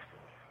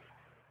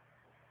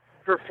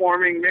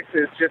performing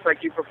mixes just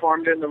like you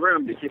performed in the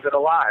room to keep it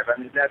alive. I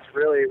mean, that's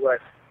really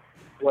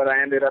what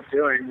I ended up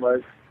doing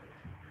was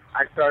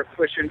I started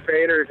pushing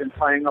faders and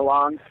playing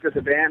along to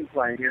the band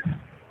playing it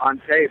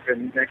on tape,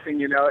 and next thing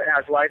you know, it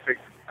has life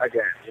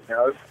again, you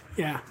know?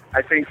 Yeah.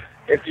 I think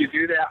if you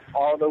do that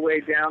all the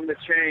way down the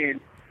chain,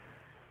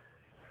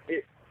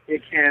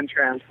 it can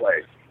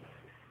translate.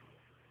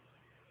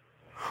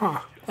 Huh.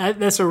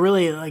 That's a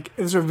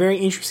very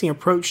interesting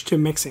approach to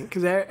mixing,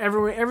 because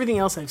everything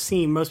else I've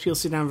seen, most people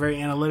sit down very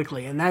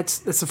analytically, and that's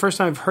the first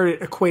time I've heard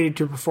it equated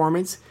to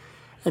performance.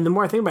 And the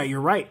more I think about it,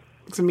 you're right.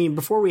 Because, I mean,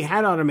 before we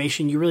had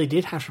automation, you really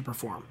did have to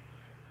perform.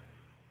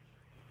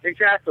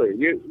 Exactly.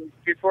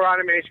 Before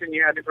automation,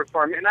 you had to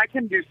perform, and I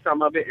can do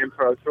some of it in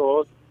Pro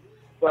Tools,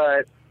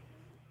 but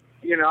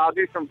you know, I'll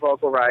do some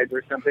vocal rides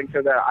or something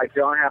so that I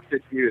don't have to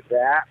do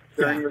that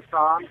during the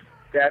song.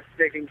 That's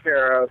taken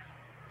care of,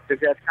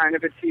 because that's kind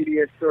of a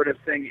tedious sort of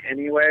thing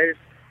anyways,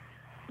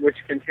 which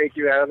can take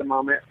you out of the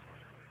moment.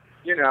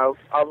 You know,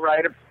 I'll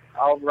write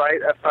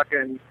a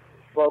fucking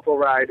vocal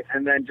ride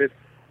and then just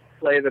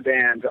play the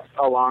band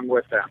along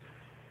with them.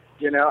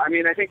 You know, I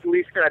mean, I think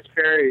Lee Scratch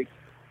Perry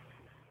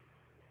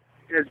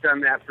has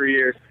done that for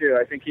years too.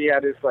 I think he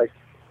had his like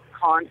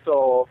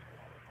console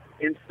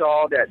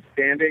installed at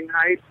standing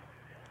height,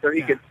 so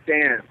he could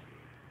stand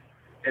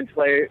and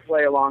play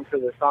along to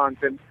the songs.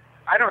 And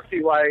I don't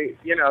see why,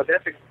 you know,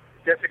 that's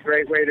a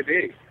great way to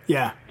be.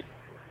 Yeah.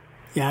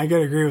 Yeah, I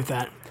gotta agree with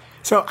that.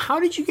 So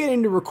how did you get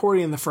into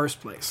recording in the first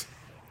place?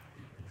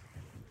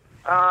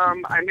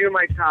 I knew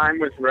my time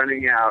was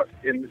running out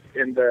in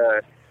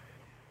the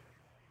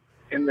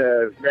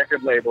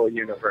record label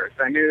universe.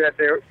 I knew that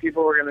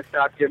people were going to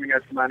stop giving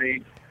us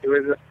money. It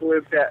was a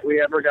fluke that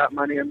we ever got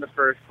money in the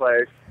first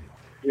place,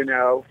 you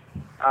know.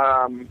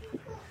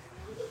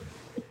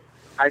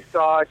 I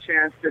saw a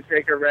chance to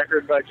take a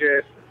record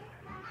budget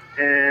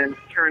and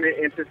turn it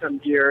into some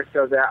gear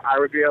so that I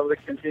would be able to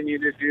continue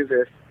to do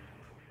this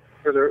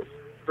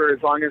for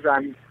as long as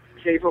I'm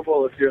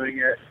capable of doing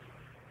it,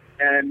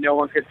 and no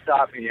one could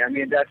stop me. I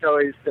mean, that's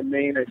always the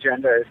main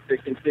agenda, is to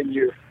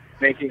continue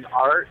making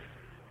art.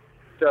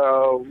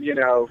 So, you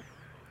know,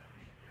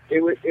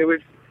 it was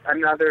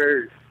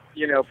another,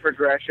 you know,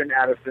 progression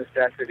out of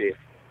necessity.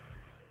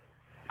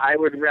 I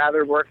would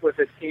rather work with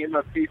a team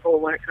of people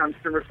when it comes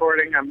to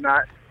recording. I'm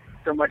not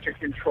so much a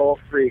control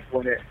freak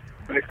when it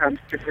comes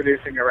to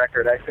producing a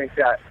record. I think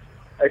that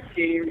a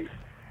team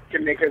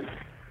can make a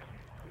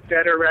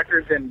better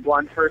record than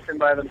one person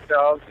by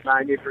themselves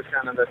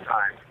 90% of the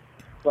time.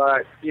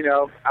 But, you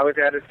know, I was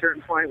at a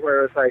certain point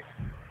where it was like,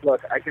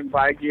 look, I can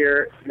buy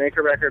gear, make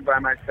a record by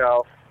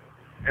myself,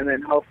 and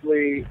then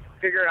hopefully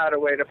figure out a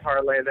way to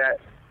parlay that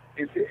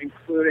into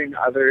including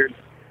others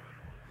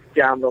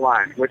down the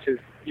line, which has,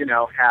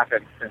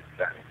 happened since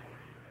then.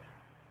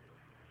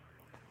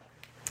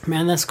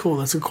 Man, that's cool.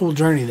 That's a cool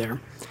journey there.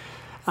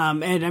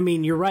 And I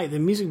mean, you're right. The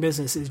music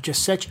business is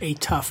just such a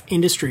tough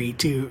industry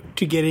to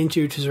get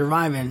into, to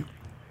survive in.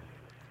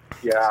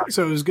 Yeah.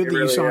 So it was good that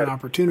you saw an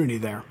opportunity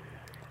there.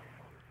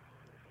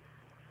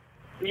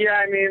 Yeah,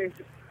 I mean,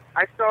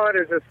 I saw it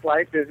as a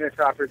slight business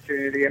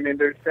opportunity. I mean,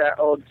 there's that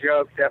old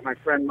joke that my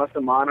friend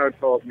Musumano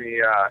told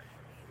me,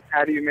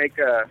 how do you make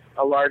a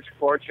large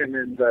fortune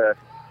in the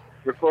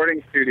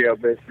recording studio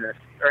business?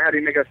 Or how do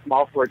you make a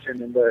small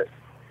fortune in the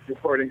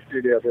recording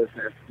studio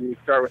business? You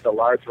start with a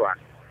large one.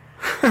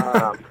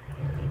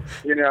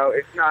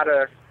 It's not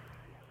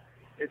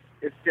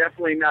it's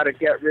definitely not a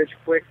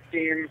get-rich-quick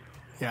scheme.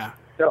 Yeah.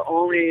 The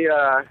only,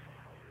 I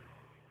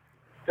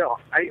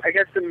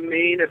guess the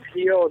main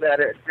appeal that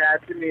it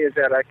had to me is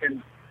that I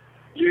can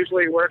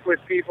usually work with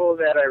people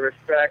that I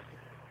respect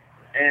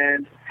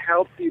and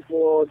help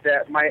people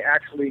that might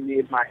actually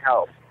need my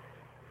help.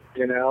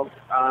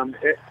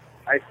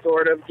 I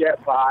sort of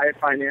get by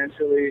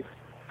financially.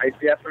 I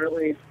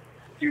definitely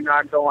do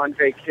not go on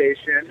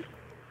vacation.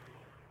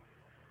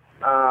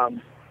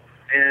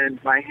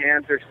 And my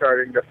hands are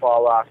starting to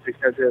fall off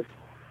because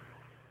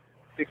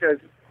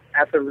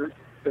at the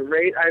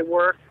rate I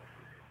work,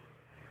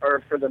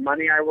 or for the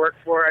money I work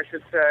for, I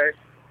should say,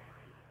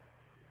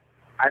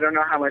 I don't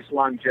know how much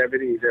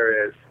longevity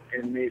there is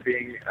in me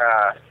being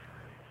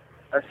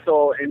a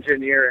sole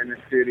engineer in the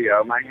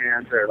studio. My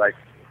hands are like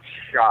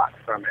shot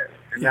from it,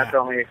 and that's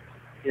only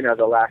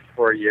the last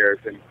 4 years.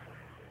 And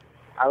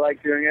I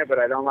like doing it, but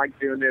I don't like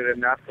doing it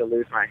enough to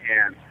lose my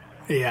hands.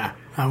 Yeah,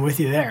 I'm with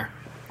you there.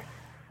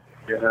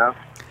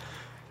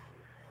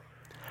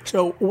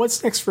 So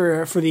what's next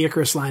for the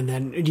Icarus line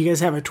then? Do you guys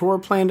have a tour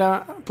planned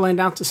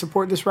out to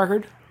support this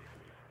record?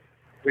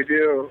 We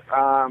do.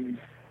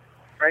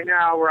 Right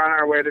now we're on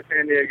our way to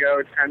San Diego.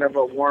 It's kind of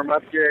a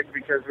warm-up gig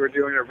because we're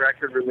doing a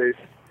record release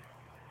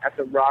at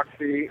the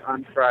Roxy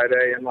on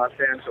Friday in Los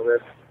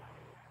Angeles.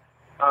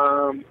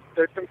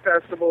 There's some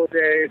festival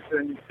dates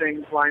and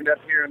things lined up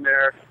here and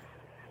there.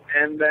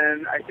 And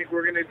then I think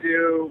we're going to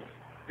do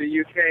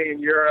the UK and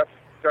Europe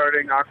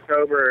starting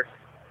October.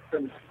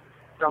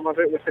 Some of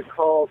it with the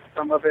Cult,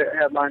 some of it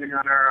headlining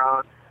on our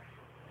own.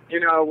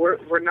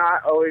 We're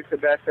not always the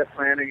best at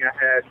planning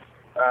ahead.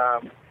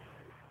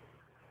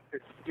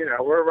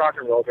 We're a rock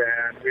and roll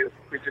band.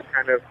 We just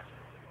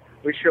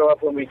we show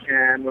up when we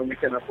can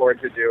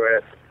afford to do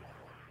it.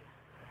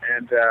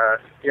 And,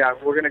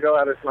 we're going to go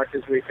out as much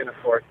as we can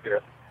afford to.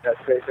 That's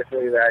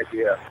basically the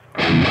idea.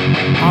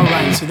 All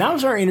right, so that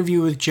was our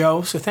interview with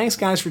Joe. So thanks,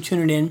 guys, for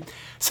tuning in.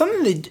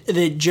 Something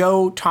that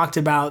Joe talked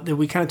about, that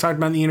we kind of talked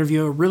about in the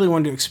interview, I really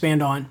wanted to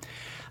expand on.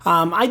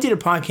 I did a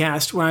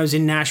podcast when I was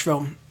in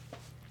Nashville,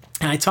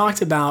 and I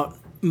talked about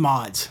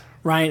mods,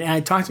 right? And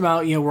I talked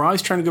about, we're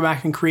always trying to go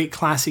back and create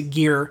classic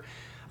gear,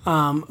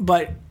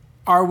 but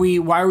why are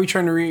we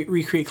trying to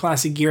recreate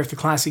classic gear if the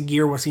classic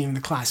gear wasn't even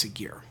the classic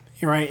gear,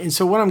 right? And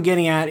so what I'm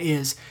getting at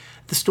is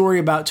the story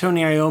about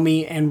Tony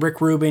Iommi and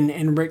Rick Rubin,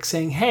 and Rick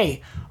saying,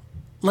 hey,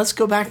 let's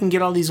go back and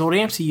get all these old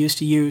amps he used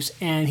to use.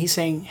 And he's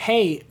saying,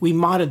 hey, we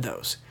modded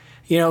those.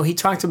 He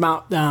talked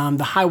about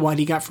the high watt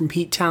he got from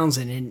Pete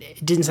Townsend, and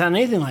it didn't sound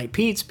anything like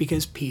Pete's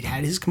because Pete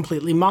had his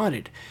completely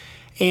modded.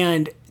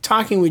 And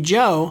talking with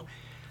Joe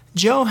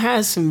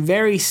has some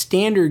very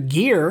standard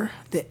gear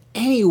that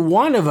any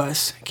one of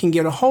us can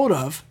get a hold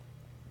of.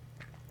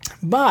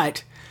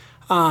 But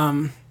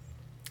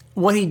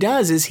what he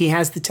does is he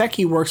has the tech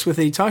he works with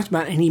that he talked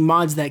about, and he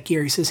mods that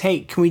gear. He says, hey,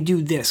 can we do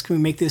this? Can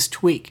we make this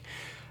tweak?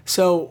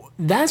 So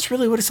that's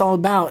really what it's all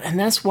about. And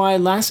that's why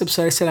last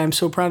episode I said I'm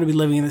so proud to be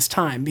living in this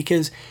time,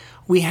 because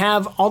we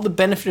have all the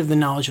benefit of the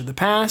knowledge of the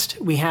past.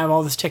 We have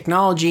all this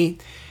technology.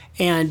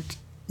 And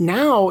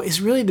now is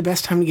really the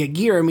best time to get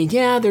gear. I mean,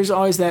 yeah, there's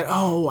always that,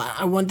 oh,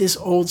 I want this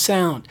old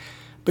sound.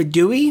 But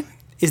do we?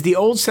 Is the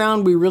old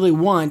sound we really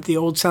want the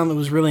old sound that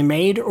was really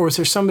made? Or is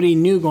there somebody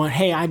new going,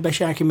 hey, I bet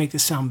you I can make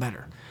this sound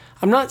better?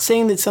 I'm not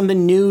saying that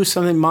something new,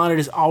 something modded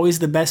is always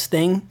the best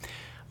thing,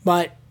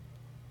 but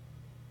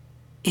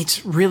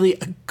it's really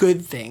a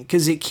good thing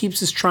because it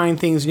keeps us trying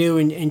things new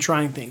and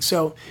trying things.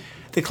 So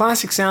the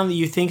classic sound that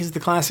you think is the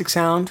classic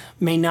sound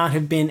may not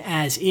have been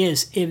as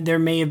is. There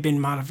may have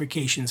been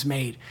modifications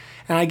made.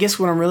 And I guess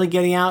what I'm really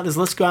getting out is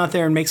let's go out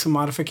there and make some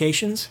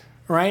modifications,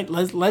 right?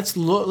 Let's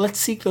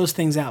seek those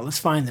things out. Let's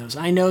find those.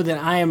 I know that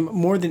I am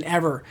more than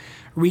ever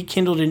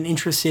rekindled and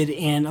interested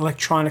in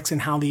electronics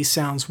and how these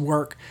sounds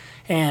work,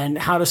 and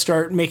how to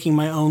start making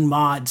my own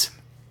mods.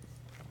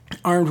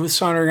 Armed with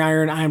soldering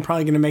iron, I am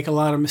probably going to make a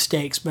lot of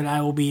mistakes, but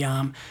I will be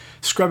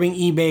scrubbing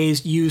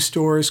eBay's used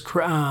stores,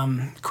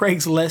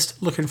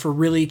 Craigslist, looking for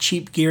really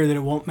cheap gear that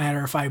it won't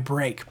matter if I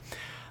break.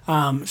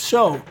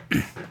 So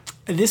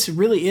this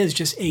really is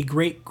just a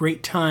great,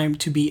 great time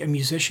to be a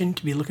musician,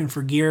 to be looking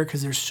for gear,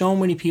 because there's so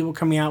many people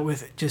coming out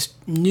with just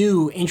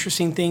new,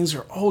 interesting things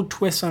or old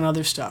twists on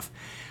other stuff.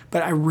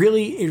 But it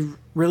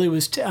really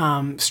was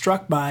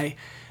struck by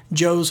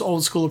Joe's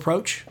old school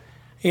approach.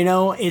 You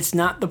know, it's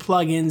not the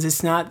plugins,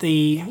 it's not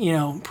the,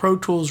 Pro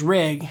Tools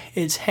rig.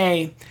 It's,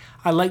 hey,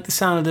 I like the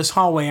sound of this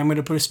hallway. I'm going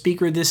to put a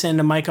speaker at this end,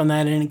 a mic on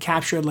that end, and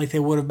capture it like they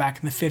would have back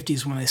in the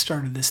 50s when they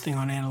started this thing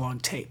on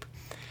analog tape.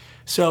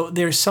 So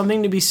there's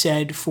something to be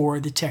said for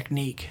the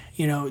technique.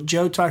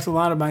 Joe talked a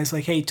lot about it. It's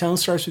like, hey, tone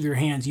starts with your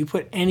hands. You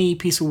put any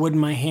piece of wood in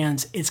my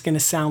hands, it's going to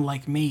sound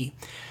like me.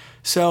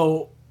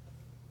 So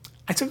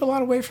I took a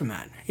lot away from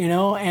that,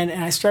 and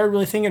I started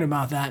really thinking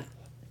about that.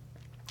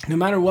 No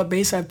matter what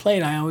bass I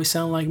played, I always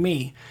sound like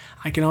me.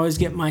 I can always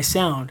get my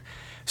sound.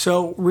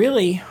 So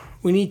really,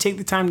 we need to take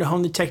the time to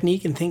hone the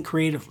technique and think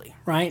creatively,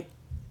 right?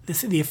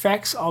 The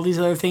effects, all these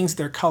other things,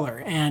 they're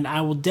color. And I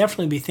will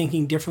definitely be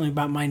thinking differently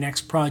about my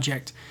next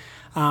project,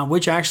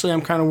 which actually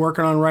I'm kind of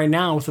working on right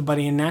now with a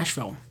buddy in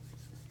Nashville.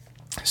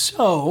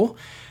 So,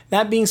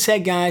 that being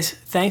said, guys,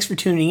 thanks for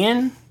tuning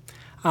in.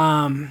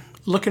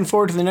 Looking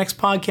forward to the next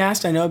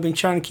podcast. I know I've been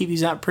trying to keep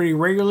these out pretty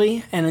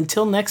regularly. And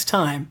until next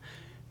time,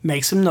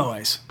 make some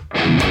noise.